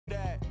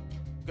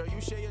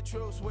you share your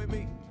truths with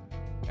me,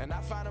 and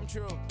I find them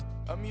true.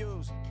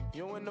 Amused,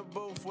 you in the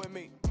booth with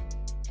me.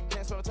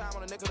 Can't spend time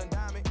on a nickel and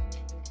dime it.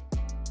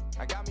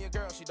 I got me a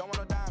girl, she don't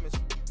want no diamonds.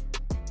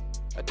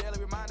 A daily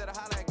reminder to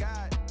holler at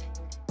God.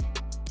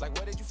 Like,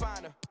 where did you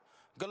find her?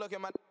 Good look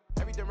at my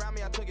everything around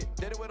me, I took it.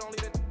 Did it with only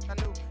the I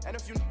knew. And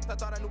if you I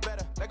thought I knew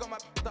better. Let go my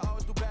to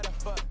always do better.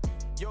 But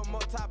you're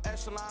more top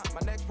echelon.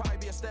 My next probably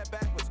be a step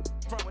backwards.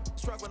 Front with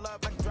struck with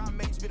love like drama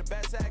mates be the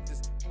best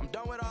actors. I'm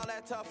done with all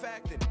that tough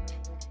acting.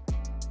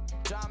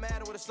 John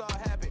Madden would have saw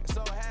it happen.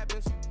 So it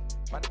happens.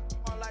 My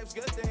on life's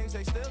good things,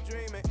 they still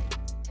dreaming.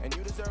 And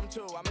you deserve them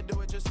too. I'ma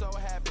do it just so it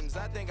happens.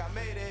 I think I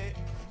made it.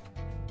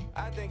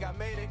 I think I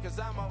made it, cause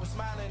I'm always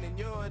smiling and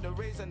you're the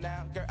reason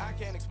now. Girl, I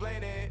can't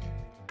explain it.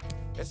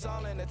 It's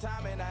all in the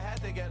timing. I had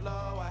to get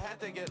low, I had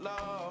to get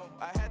low,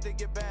 I had to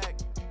get back.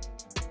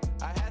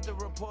 I had to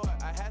report,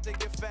 I had to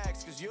get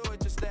facts, cause you're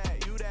just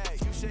that, you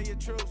share your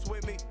truths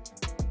with me,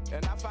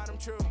 and I find them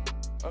true.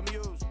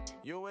 Amused,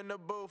 you in the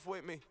booth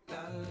with me. La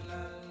la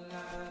la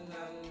la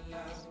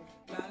la,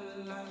 la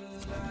la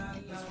la,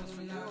 this one's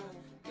for you.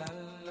 La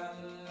la la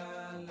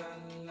la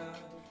la,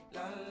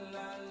 la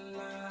la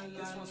la,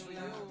 this one's for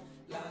you.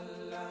 La la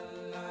la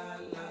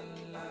la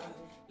la,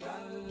 la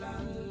la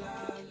la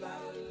la.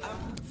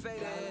 I'm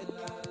faded.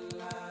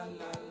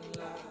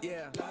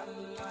 Yeah.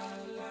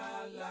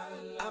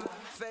 I'm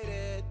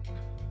faded.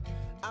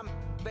 I'm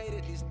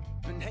baited. These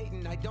been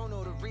hating. I don't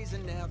know the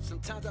reason now.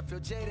 Sometimes I feel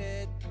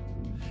jaded.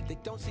 They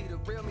don't see the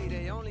real me.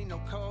 They only know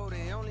code.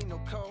 They only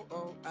know code.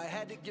 Oh, I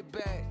had to get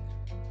back.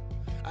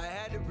 I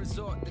had to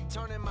resort to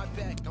turning my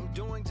back. I'm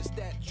doing just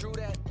that. True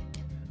that.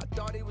 I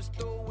thought he was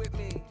through with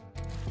me,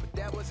 but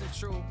that wasn't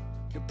true.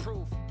 The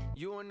proof,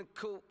 you in the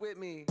coupe with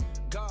me.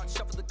 God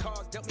shuffled the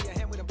cards, dealt me a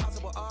hand with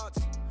impossible odds.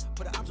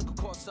 Put an obstacle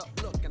course up,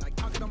 look, and I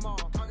conquered them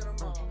all.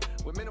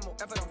 With minimal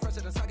effort, I'm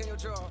fresher than sucking your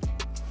jaw.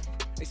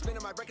 They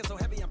spinning my record so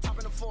heavy, I'm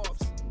topping the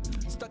Forbes.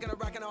 Stuck in a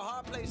rock in a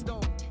hard place,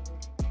 though.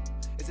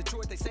 Is it true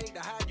what they say, the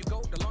higher you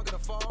go, the longer the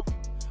fall?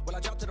 Well, I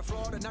dropped to the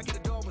floor, the knock at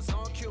the door was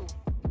on cue.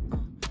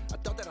 I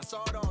thought that I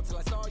saw it all till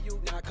I saw you.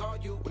 Now I call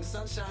you when the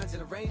sun shines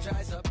and the rain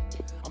dries up.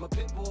 I'm a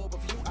pit bull,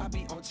 but for you I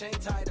be on chain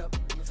tied up.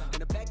 In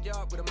the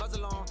backyard with a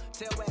muzzle on,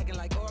 tail wagging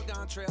like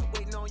Oregon Trail,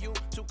 waiting on you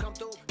to come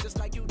through just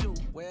like you do.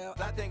 Well,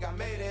 I think I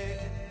made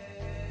it.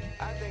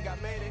 I think I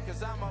made it,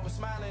 cause I'm always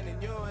smiling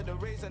and you're the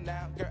reason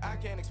now. Girl, I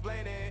can't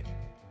explain it.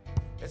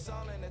 It's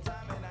all in the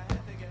timing. I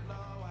had to get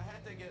low, I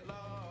had to get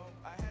low,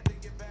 I had to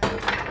get back.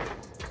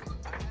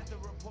 I had to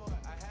report,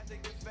 I had to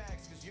get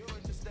facts, cause you're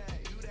just that,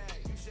 you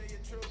share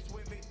your truths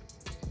with me,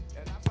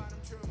 and I find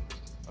them true.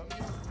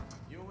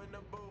 You in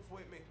the booth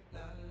with me. La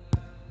la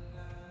la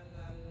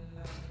la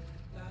la,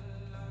 la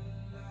la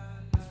la,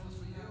 this one's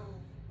for you.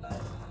 La la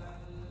la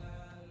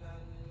la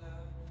la,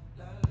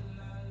 la la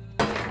la,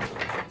 this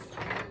one's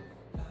for you.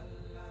 La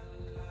la la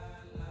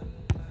la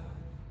la,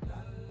 la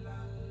la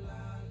la,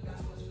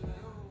 this one's for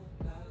you.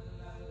 La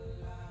la la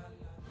la.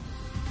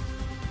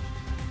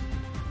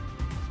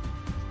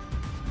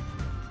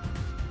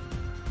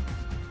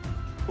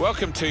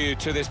 Welcome to you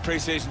to this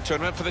pre-season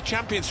tournament for the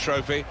Champions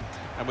Trophy,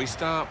 and we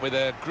start with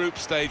a group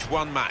stage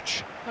 1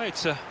 match.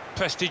 It's a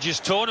prestigious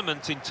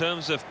tournament in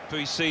terms of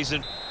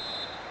pre-season,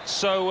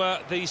 so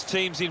these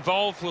teams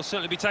involved will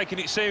certainly be taking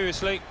it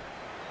seriously.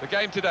 The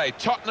game today,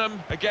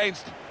 Tottenham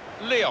against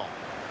Lyon.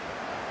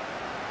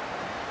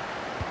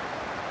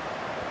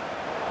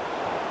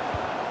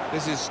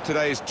 This is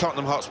today's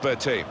Tottenham Hotspur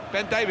team.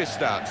 Ben Davies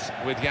starts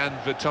with Jan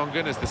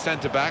Vertonghen as the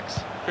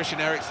centre-backs.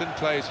 Christian Eriksen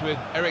plays with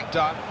Eric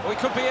Dyer. Oh, it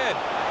could be in.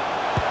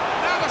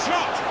 Now the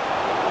shot!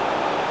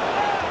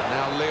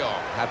 Now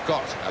Lyon have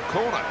got a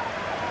corner.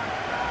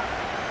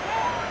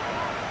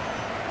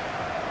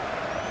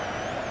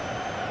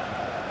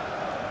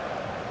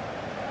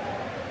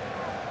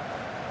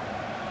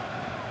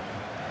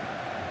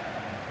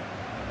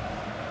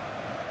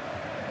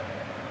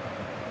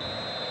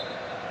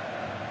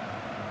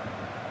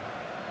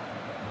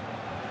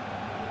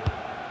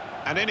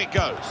 And in it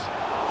goes.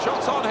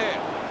 Shots on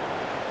here.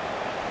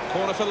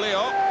 Corner for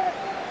Lyon.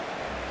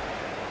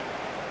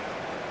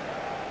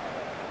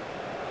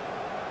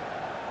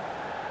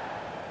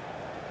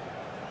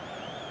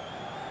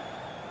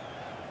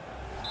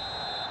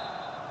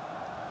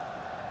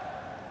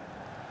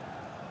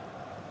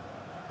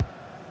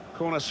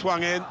 Corner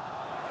swung in.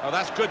 Oh,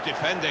 that's good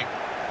defending.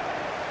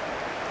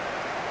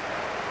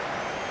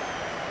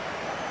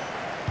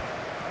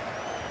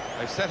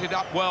 They set it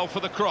up well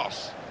for the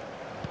cross.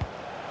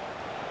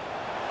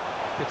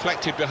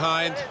 Deflected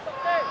behind,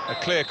 a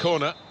clear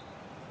corner.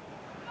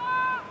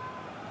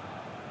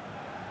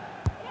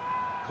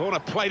 Corner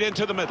played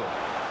into the middle.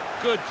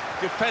 Good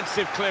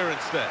defensive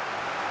clearance there.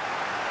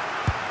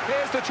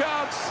 Here's the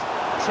chance.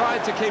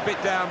 Tried to keep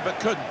it down, but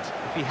couldn't.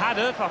 If he had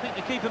have, I think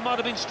the keeper might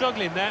have been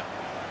struggling there.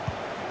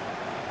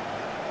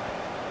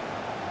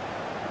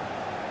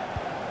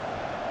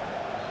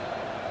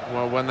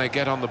 Well, when they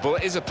get on the ball,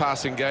 it is a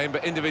passing game,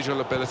 but individual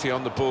ability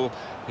on the ball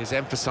is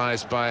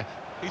emphasised by...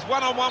 He's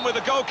one-on-one with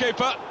the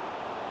goalkeeper.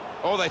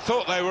 Oh, they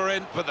thought they were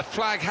in, but the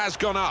flag has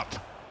gone up.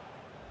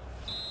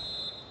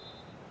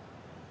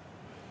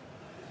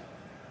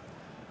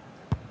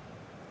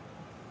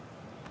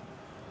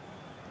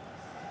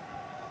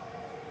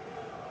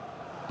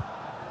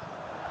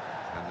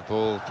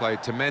 Ball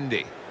played to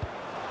Mendy.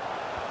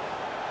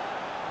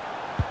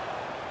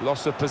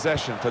 Loss of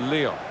possession for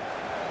Lyon.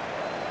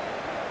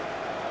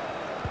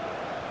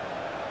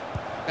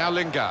 Now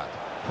Lingard,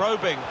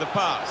 probing the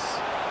pass.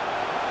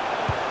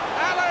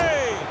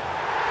 Ali!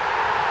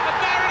 And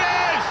there it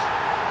is!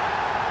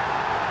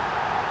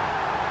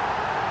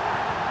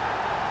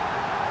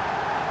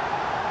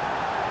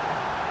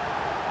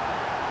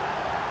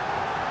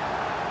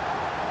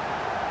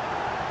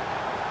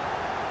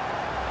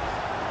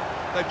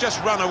 They've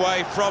just run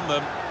away from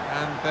them,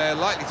 and they're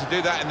likely to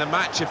do that in the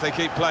match if they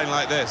keep playing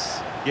like this.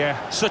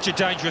 Yeah, such a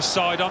dangerous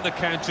side on the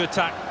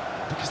counter-attack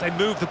because they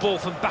move the ball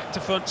from back to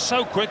front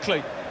so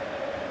quickly.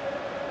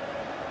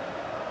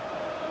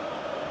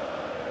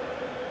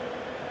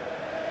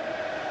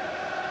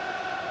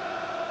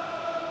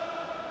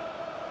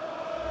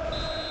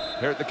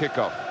 Here at the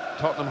kickoff,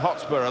 Tottenham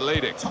Hotspur are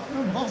leading.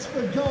 Tottenham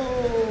Hotspur goal!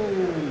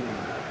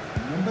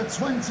 Number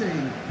 20,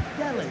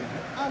 Dele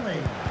Alli.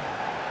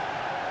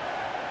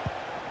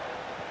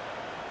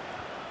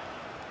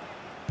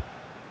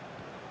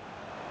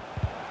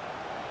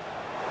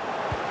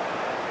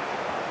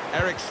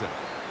 Ericsson.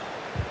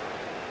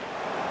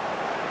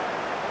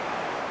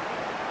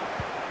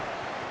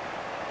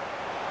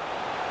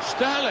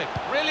 Sterling,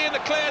 really in the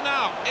clear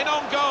now, in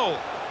on goal.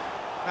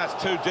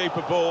 That's too deep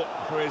a ball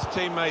for his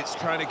teammates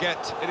trying to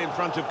get it in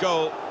front of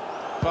goal.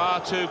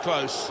 Far too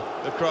close,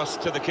 the cross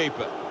to the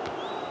keeper.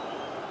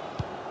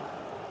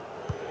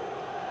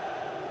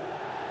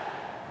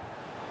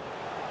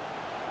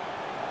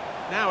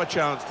 Now a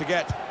chance to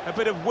get a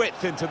bit of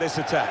width into this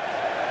attack.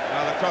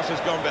 Well, the cross has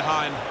gone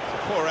behind.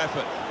 It's a poor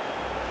effort.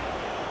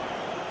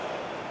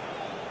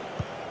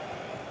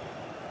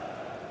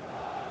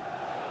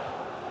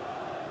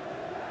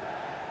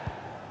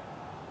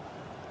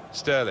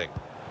 Sterling.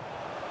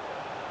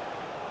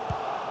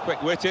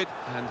 Quick-witted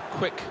and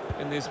quick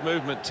in his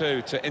movement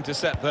too to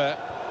intercept there.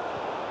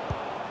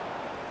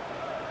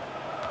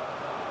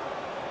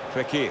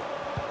 Fekir.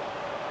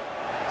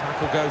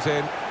 Tackle goes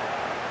in.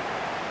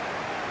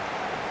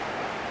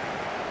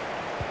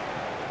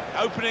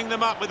 Opening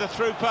them up with a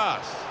through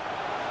pass.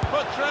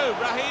 Put through,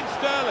 Raheem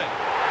Sterling.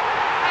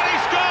 And he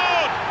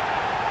scored!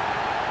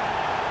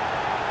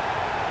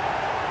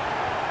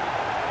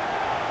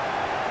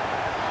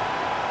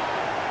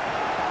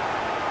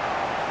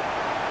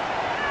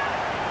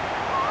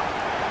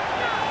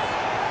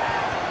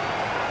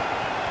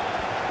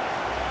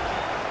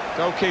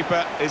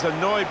 Goalkeeper is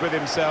annoyed with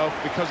himself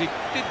because he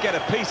did get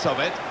a piece of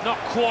it. Not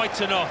quite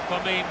enough. I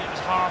mean, it was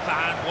half a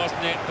hand,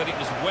 wasn't it? But it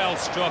was well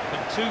struck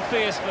and too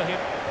fierce for him.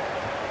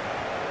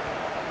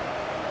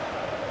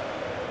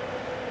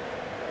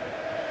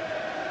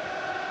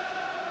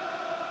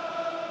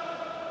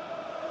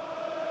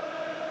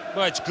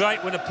 Well, it's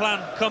great when a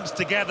plan comes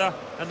together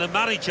and the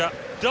manager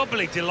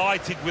doubly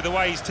delighted with the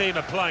way his team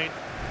are playing.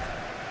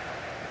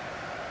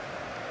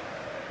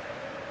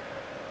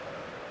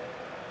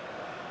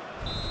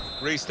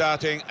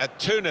 Restarting at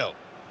 2-0.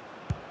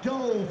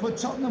 Goal for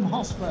Tottenham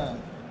Hotspur,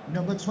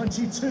 number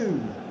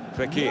 22,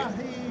 Fekir.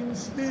 Raheem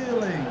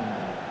Sterling.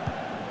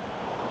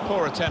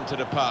 Poor attempt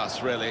at a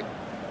pass, really.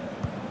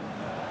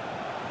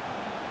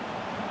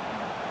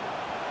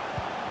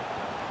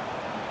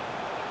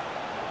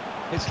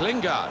 It's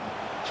Lingard.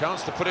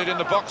 Chance to put it in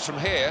the box from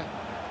here.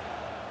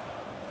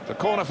 The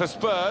corner for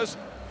Spurs.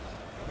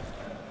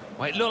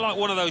 Well, it looked like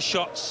one of those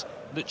shots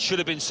that should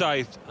have been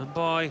saved, and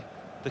by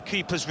the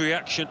keeper's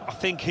reaction, I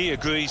think he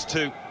agrees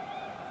too.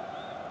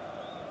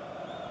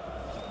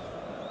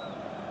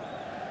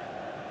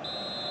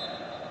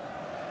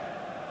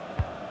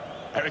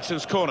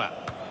 Ericsson's corner.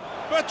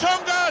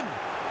 Vertonghen!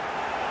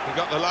 He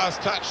got the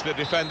last touch, the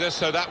defender,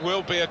 so that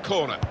will be a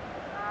corner.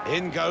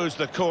 In goes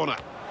the corner.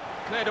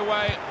 Cleared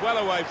away, well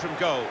away from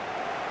goal.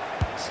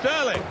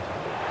 Sterling.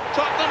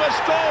 Tottenham have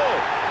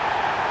scored!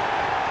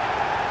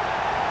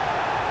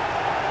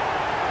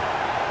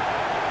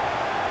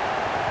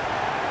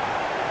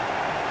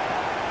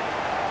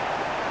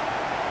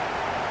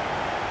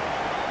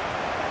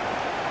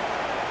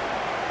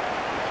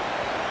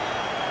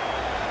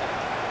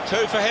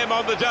 Two for him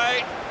on the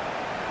day,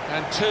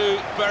 and two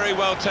very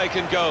well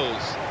taken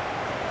goals.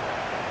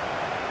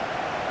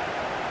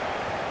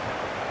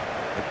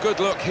 A good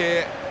look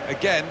here,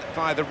 again,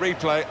 via the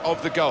replay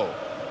of the goal.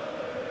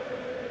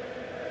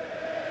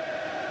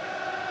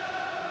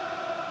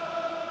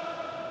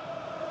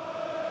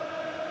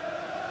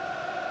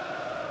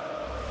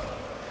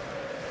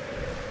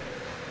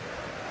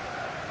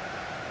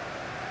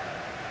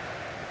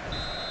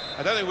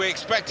 I don't think we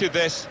expected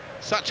this.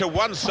 Such a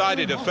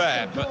one-sided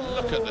affair, but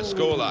look at the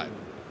scoreline.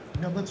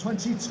 Number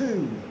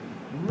 22,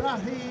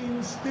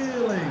 Raheem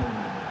Sterling.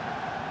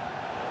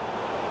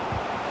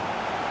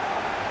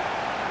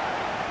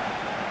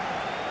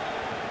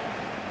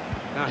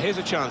 Now here's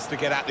a chance to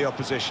get at the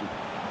opposition.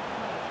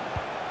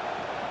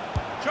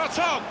 Shot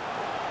on!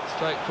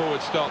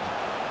 Straightforward stop.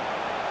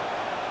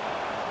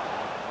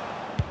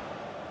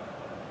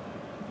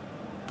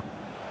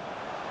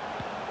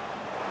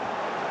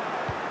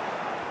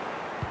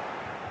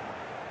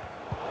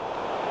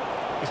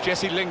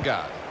 Jesse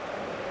Lingard.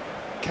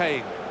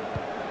 Kane.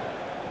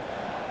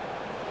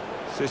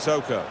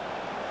 Sissoko.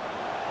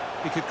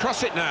 He could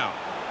cross it now.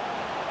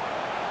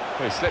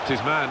 He slipped his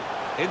man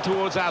in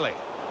towards Ali.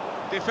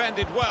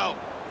 Defended well.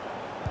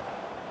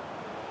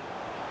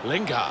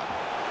 Lingard.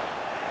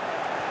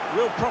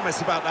 Real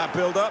promise about that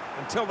build-up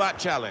until that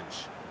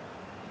challenge.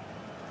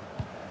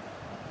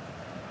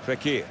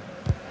 Fekir.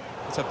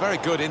 It's a very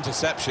good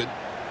interception.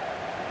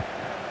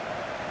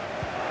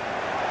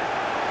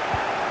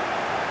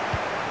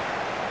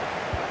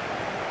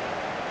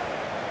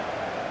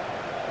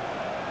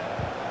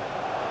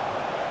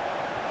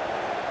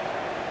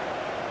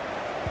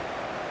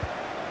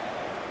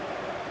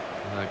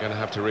 They're going to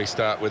have to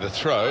restart with a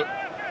throw.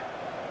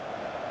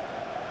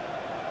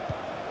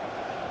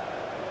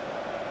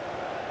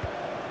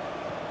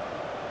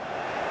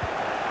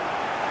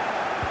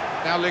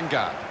 Now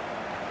Lingard.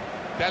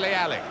 Dele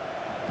Alli.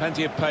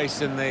 Plenty of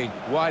pace in the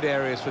wide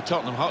areas for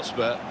Tottenham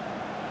Hotspur.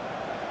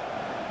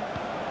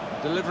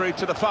 Delivery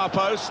to the far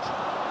post.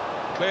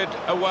 Cleared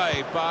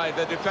away by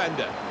the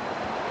defender.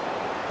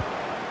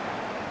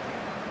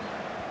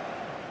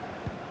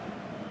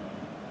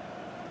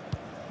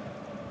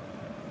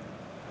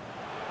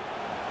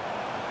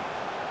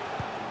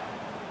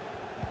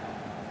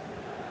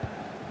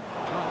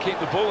 Can't keep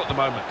the ball at the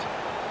moment.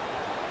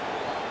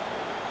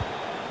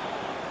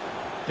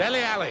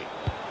 Dele Alli.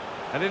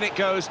 And in it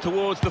goes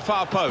towards the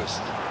far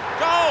post.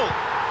 Goal!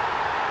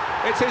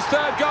 It's his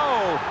third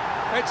goal.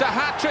 It's a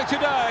hat-trick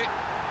today.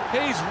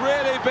 He's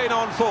really been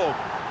on form.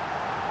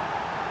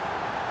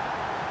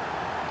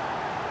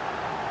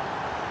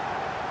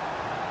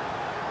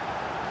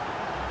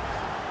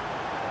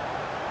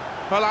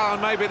 Well,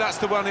 Alan, maybe that's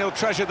the one he'll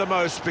treasure the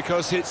most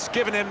because it's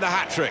given him the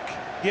hat-trick.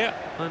 Yeah,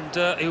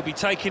 and he'll be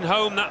taking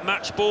home that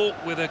match ball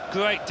with a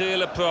great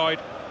deal of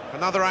pride.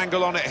 Another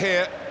angle on it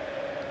here.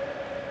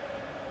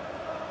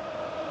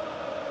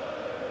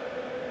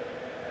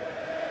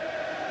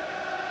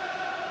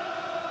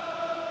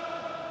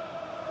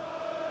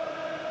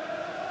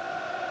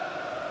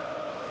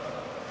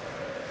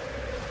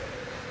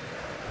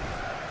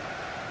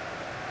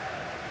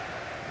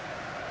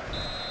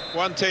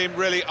 One team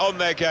really on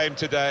their game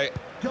today,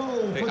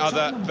 the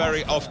other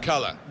very off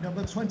colour.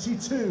 Number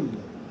 22,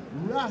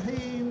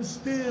 Raheem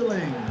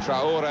Sterling.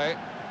 Traore.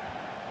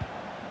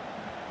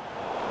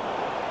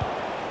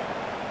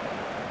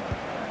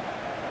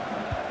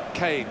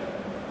 Kane.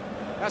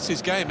 That's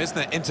his game, isn't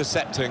it?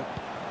 Intercepting.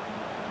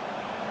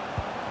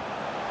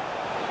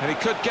 And he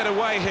could get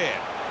away here.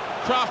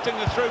 Crafting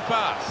the through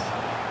pass.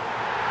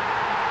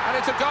 And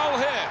it's a goal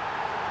here.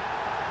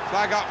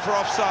 Flag up for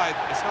offside,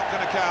 it's not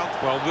going to count.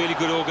 Well, really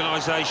good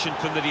organisation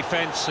from the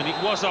defence, and it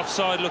was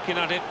offside looking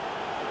at it.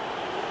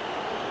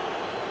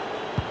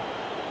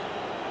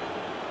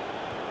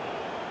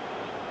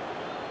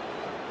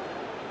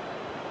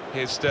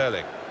 Here's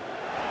Sterling.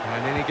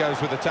 And in he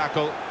goes with the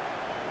tackle.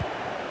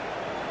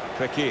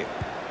 Fekir.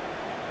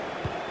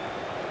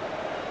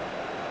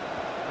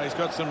 He's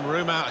got some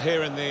room out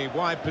here in the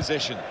wide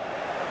position.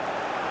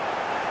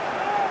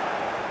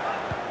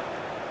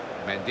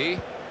 Mendy.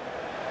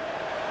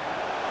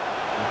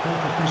 The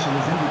fourth official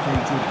has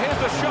indicated. Here's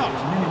the shot,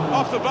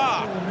 off the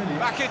bar,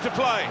 back into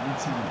play.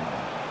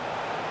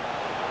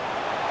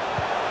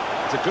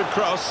 It's a good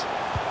cross,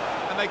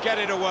 and they get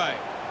it away.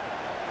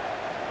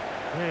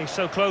 Yeah, he's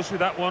so close with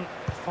that one.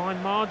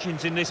 Fine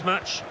margins in this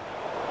match.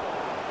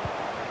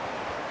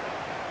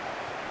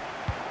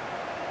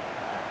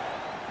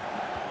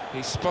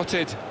 He's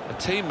spotted a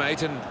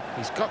teammate, and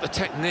he's got the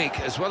technique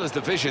as well as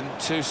the vision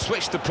to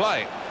switch the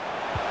play.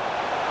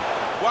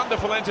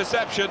 Wonderful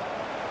interception.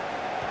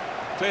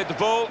 Cleared the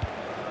ball. He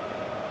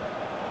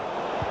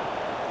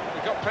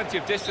got plenty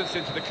of distance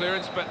into the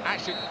clearance, but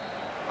actually,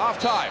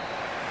 half-time.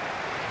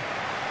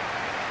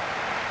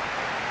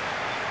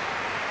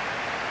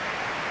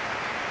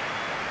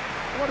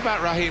 What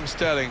about Raheem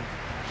Sterling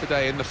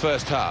today in the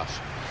first half?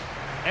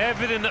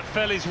 Everything that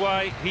fell his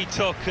way, he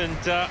took,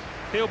 and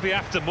he'll be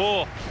after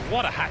more.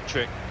 What a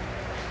hat-trick.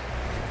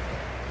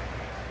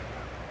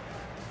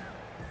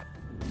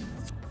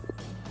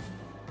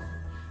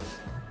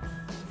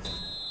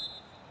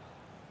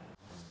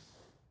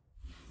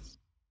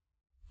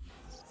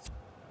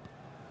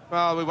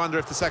 Well, we wonder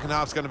if the second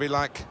half's going to be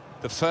like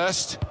the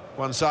first,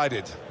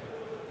 one-sided.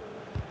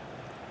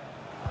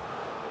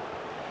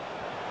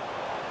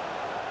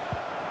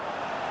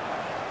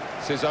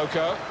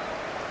 Sissoko.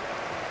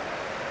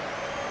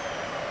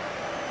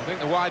 I think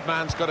the wide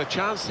man's got a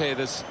chance here.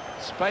 There's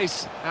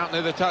space out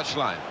near the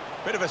touchline.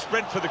 Bit of a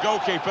sprint for the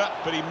goalkeeper,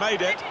 but he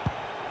made it.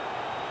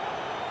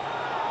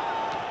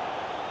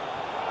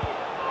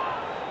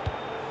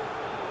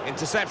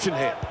 Interception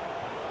here.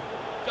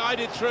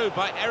 Guided through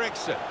by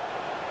Eriksson.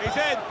 He's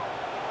in.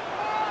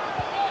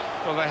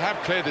 Well, they have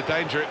cleared the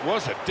danger. It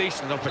was a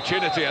decent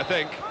opportunity, I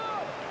think.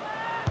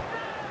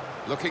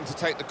 Looking to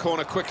take the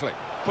corner quickly.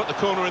 Put the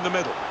corner in the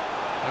middle.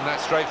 And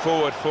that's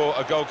straightforward for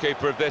a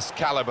goalkeeper of this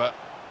calibre.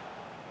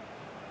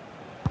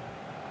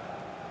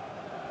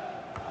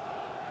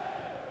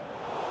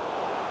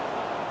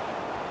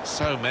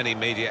 so many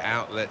media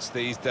outlets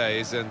these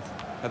days, and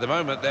at the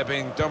moment they're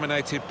being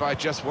dominated by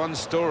just one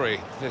story,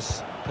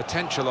 this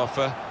potential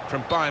offer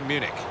from Bayern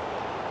Munich.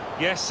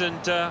 Yes,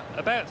 and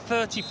about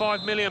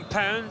 £35 million.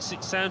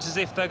 It sounds as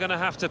if they're going to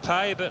have to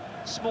pay, but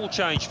small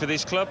change for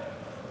this club.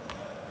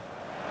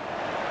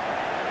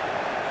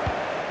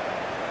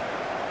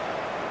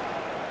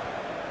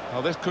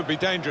 Well, this could be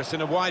dangerous in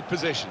a wide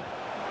position.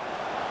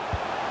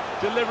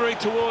 Delivery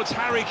towards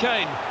Harry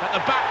Kane at the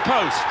back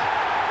post.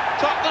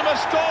 Tottenham have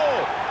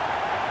scored!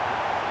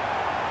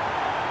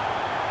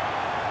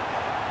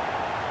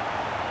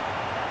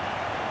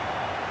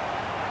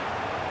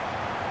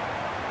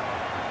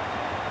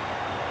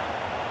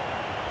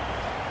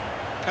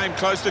 Came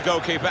close, the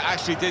goalkeeper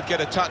actually did get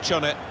a touch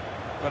on it,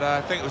 but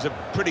I think it was a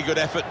pretty good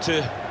effort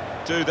to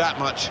do that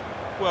much.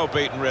 Well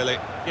beaten, really.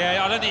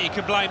 Yeah, I don't think you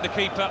can blame the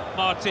keeper,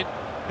 Martin.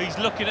 He's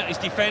looking at his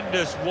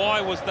defenders. Why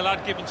was the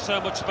lad given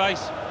so much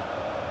space?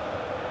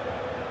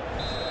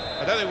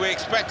 I don't think we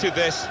expected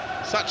this,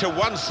 such a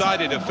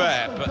one-sided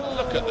affair, but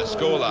look at the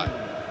scoreline.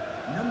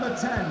 Number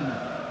 10,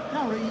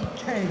 Harry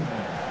Kane.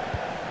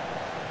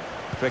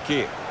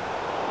 Fekir.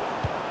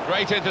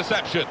 Great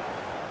interception.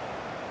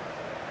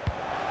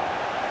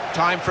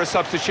 Time for a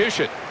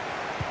substitution.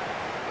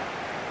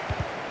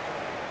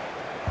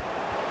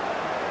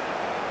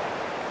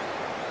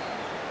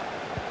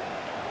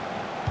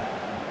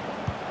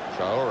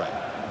 Traore.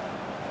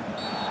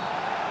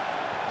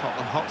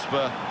 Tottenham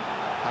Hotspur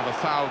have a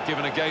foul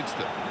given against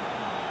them.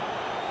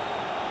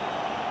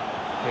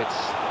 It's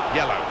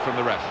yellow from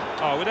the ref.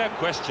 Oh, without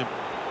question.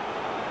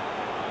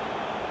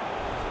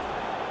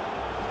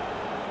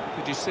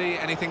 Did you see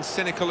anything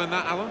cynical in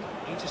that, Alan?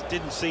 He just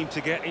didn't seem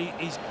to get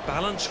his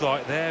balance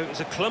right there. It was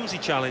a clumsy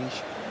challenge.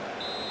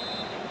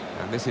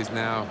 And this is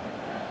now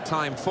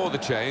time for the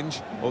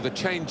change, or the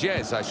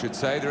changes, I should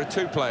say. There are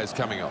two players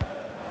coming on.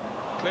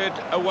 Cleared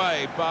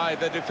away by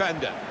the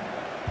defender.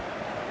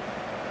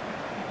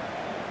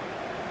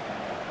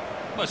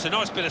 Well, it's a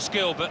nice bit of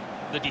skill, but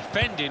the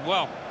defending,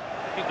 well,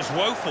 it was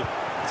woeful.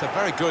 It's a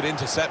very good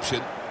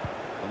interception.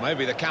 Well,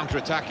 maybe the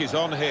counter-attack is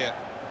on here.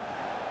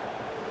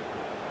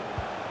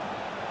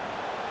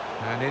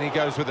 And in he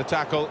goes with the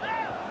tackle.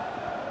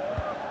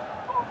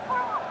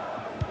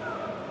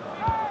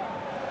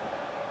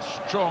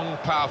 Strong,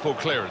 powerful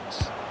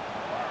clearance.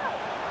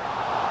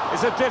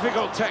 It's a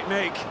difficult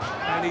technique,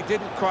 and he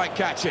didn't quite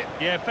catch it.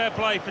 Yeah, fair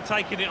play for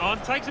taking it on.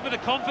 Takes a bit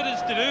of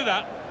confidence to do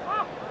that.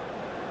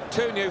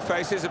 Two new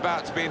faces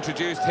about to be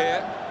introduced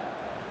here.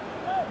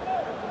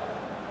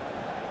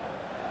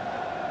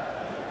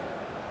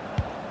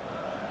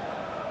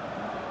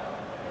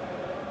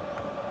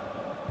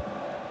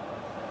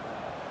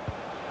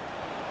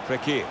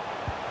 Fekir.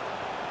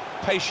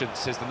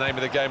 Patience is the name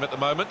of the game at the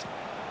moment.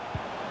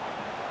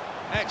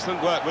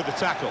 Excellent work with the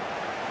tackle.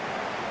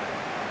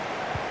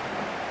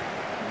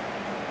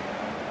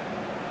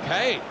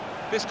 Kane.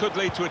 This could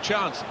lead to a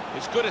chance.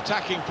 It's good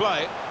attacking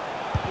play.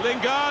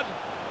 Lingard.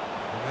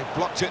 And they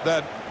blocked it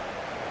then.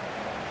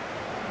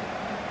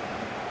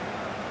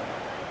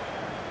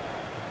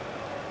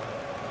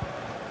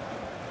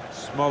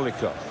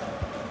 Smolikov.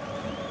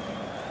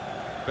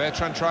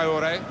 Bertrand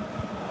Traore.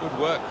 Good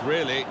work,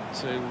 really,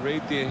 to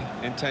read the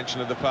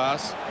intention of the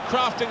pass.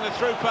 Crafting the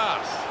through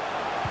pass.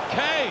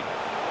 Kane!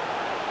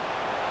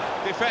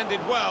 Defended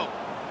well.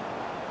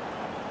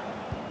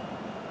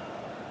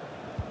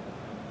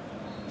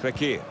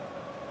 Fekir.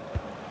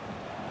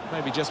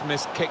 Maybe just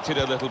kicked it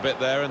a little bit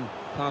there, and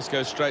pass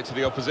goes straight to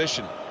the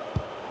opposition.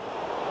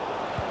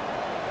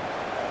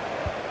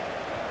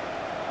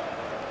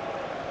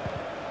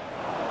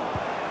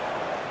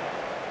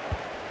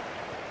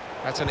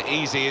 That's an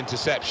easy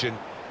interception.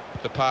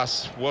 The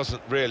pass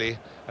wasn't really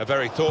a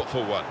very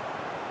thoughtful one.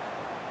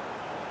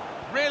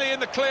 Really in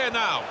the clear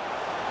now.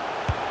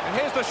 And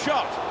here's the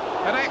shot.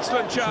 An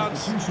excellent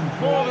chance.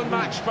 More than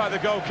matched by the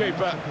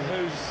goalkeeper,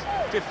 who's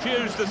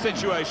diffused the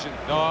situation.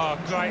 Oh,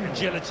 great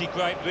agility,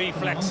 great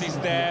reflexes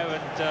there,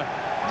 and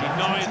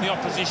denying the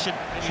opposition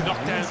any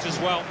knockdowns as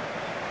well.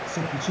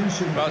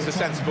 Well, it's a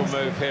sensible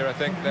move here, I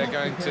think. They're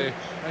going to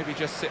maybe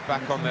just sit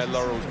back on their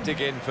laurels,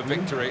 dig in for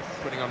victory,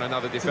 putting on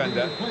another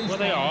defender. Well,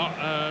 they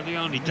are. The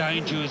only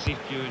danger is if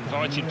you're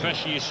inviting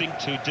pressure, you sink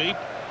too deep.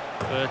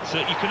 But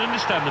you can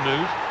understand the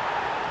move.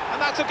 And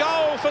that's a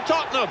goal for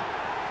Tottenham.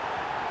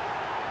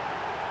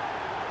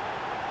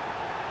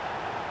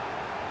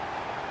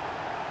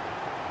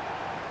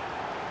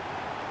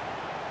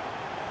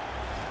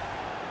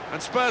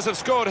 And Spurs have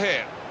scored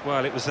here.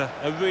 Well, it was a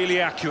really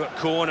accurate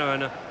corner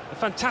and a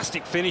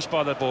fantastic finish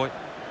by the boy.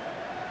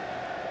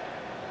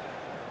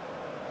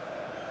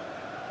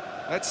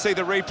 Let's see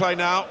the replay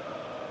now.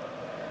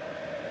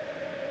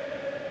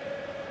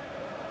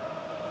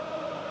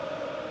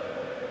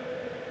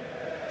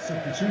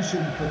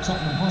 Substitution for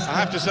Tottenham Hotspur. I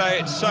have to say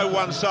it's so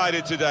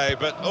one-sided today,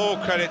 but all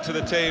credit to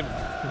the team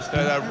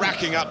that are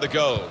racking up the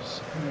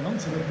goals. Coming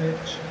onto the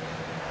pitch,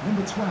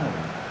 number 12,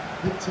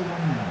 Victor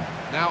Wanyama.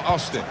 Now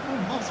Austin.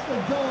 Tottenham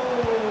Hotspur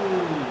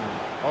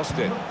goal.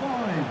 Austin. Number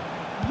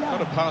 5, Got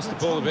to pass the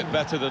ball a bit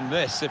better than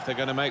this if they're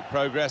going to make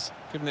progress.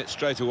 Giving it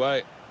straight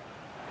away.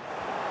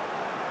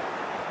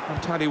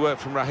 Untidy work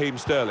from Raheem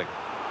Sterling.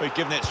 We've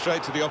given it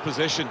straight to the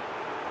opposition.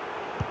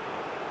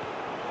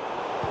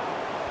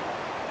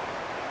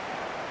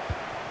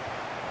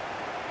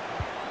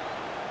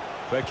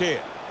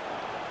 Fekir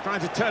trying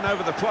to turn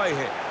over the play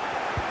here.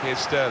 Here's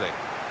Sterling.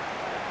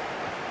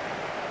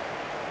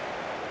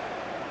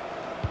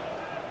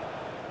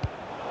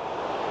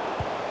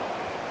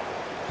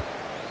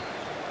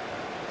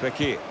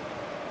 Fekir.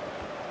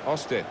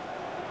 Austin.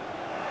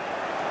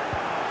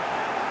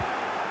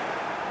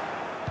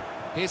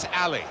 Here's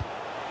Ali.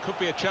 Could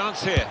be a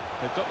chance here.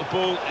 They've got the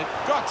ball. It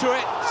got to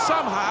it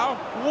somehow.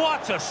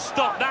 What a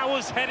stop. That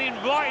was heading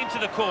right into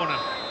the corner.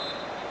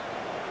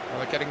 Well,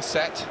 they're getting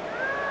set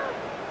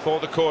for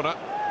the corner.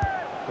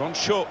 Gone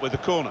short with the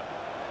corner.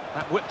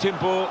 That whipped-in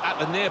ball at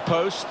the near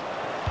post.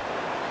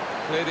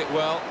 Cleared it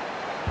well.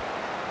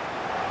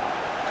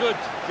 Good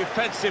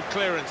defensive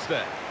clearance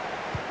there.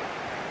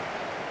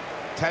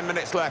 10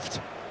 minutes left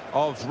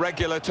of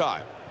regular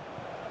time.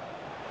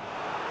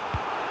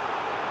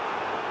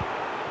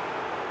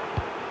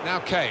 Now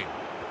Kane.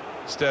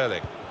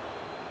 Sterling.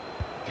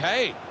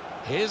 Kane.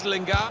 Here's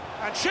Lingard.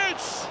 And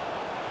shoots!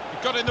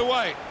 He got in the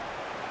way.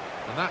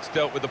 And that's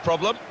dealt with the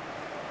problem.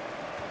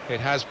 It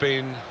has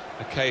been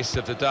a case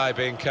of the die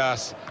being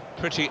cast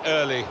pretty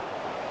early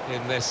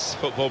in this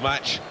football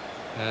match.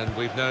 And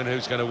we've known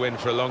who's going to win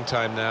for a long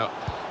time now.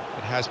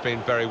 It has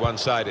been very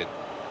one-sided.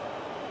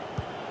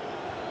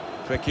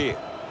 Fekir.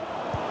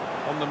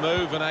 On the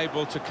move and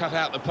able to cut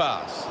out the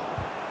pass.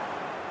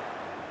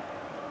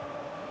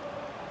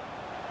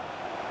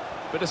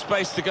 Bit of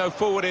space to go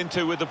forward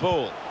into with the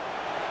ball.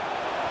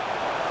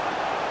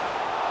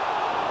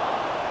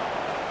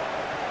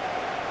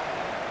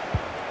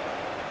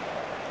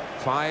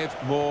 Five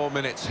more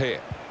minutes here.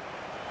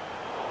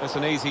 That's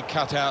an easy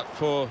cutout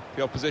for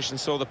the opposition,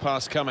 saw the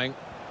pass coming.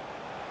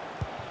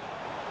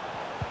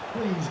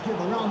 Please give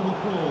a round of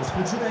applause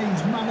for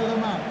today's man of the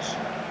match.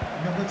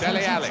 Number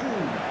Dele Alli.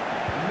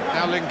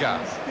 Now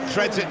Lingard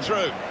threads it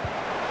through.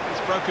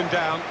 It's broken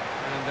down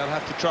and they'll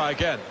have to try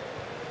again.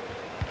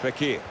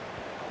 Fekir.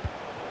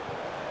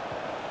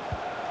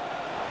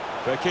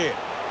 Fekir.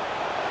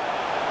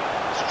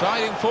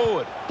 Striding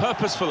forward,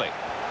 purposefully.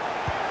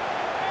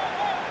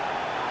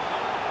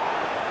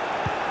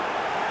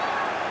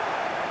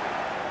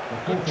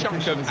 Good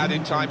chunk of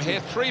added time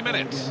here, 3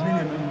 minutes. A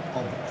minimum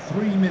of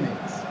 3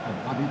 minutes of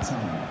added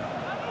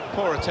time.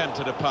 Poor attempt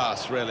at a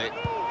pass, really.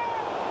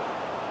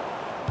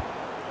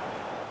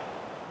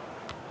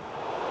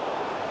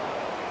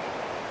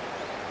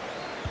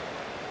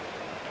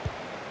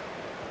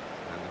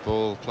 And the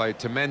ball played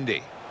to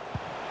Mendy.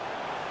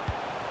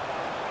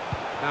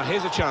 Now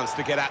here's a chance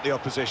to get at the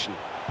opposition.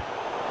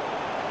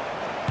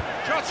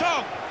 Shot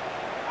on!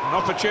 An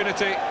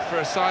opportunity for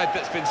a side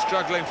that's been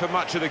struggling for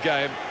much of the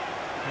game.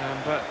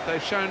 But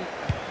they've shown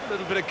a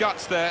little bit of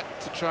guts there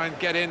to try and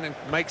get in and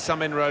make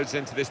some inroads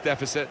into this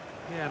deficit.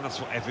 Yeah, and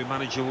that's what every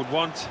manager would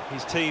want.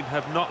 His team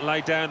have not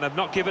laid down, they've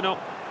not given up.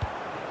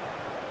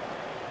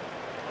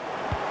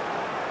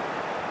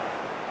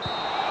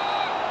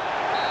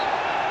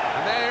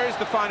 And there is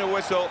the final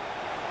whistle.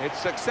 It's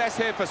success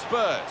here for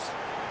Spurs.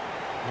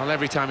 Well,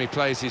 every time he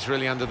plays, he's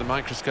really under the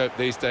microscope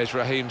these days,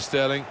 Raheem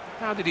Sterling.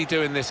 How did he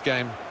do in this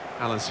game,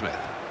 Alan Smith?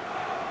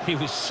 He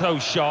was so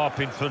sharp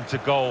in front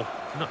of goal.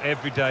 Not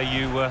every day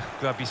you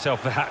grab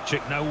yourself a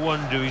hat-trick. No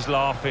wonder he's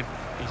laughing.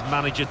 His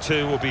manager,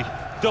 too, will be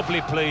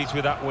doubly pleased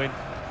with that win.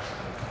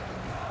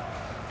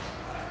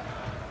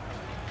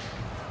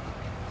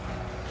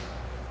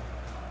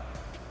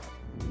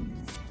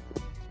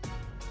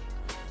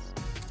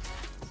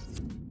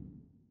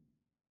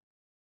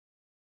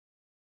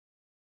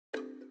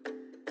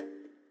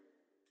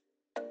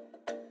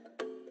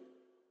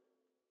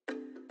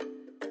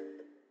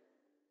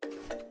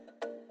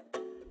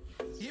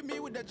 Hit me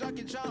with the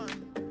Jackie Chan.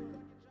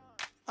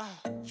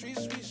 Sweet,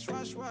 sweet,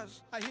 swash,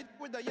 swash. I hit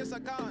with the yes, I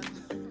can.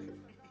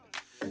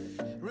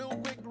 Real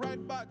quick,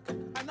 right back.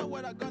 I know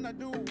what I'm gonna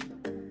do.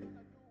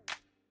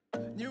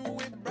 New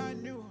whip,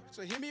 brand new.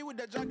 So hit me with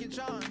the Jackie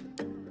Chan.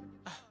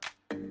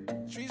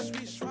 Sweet,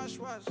 sweet, swash,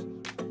 swash.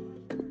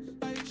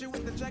 I hit you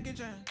with the Jackie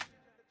Chan.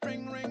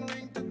 Ring, ring,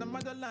 ring to the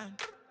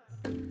motherland.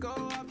 Go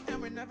up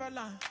and we never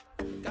land.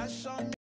 Got some.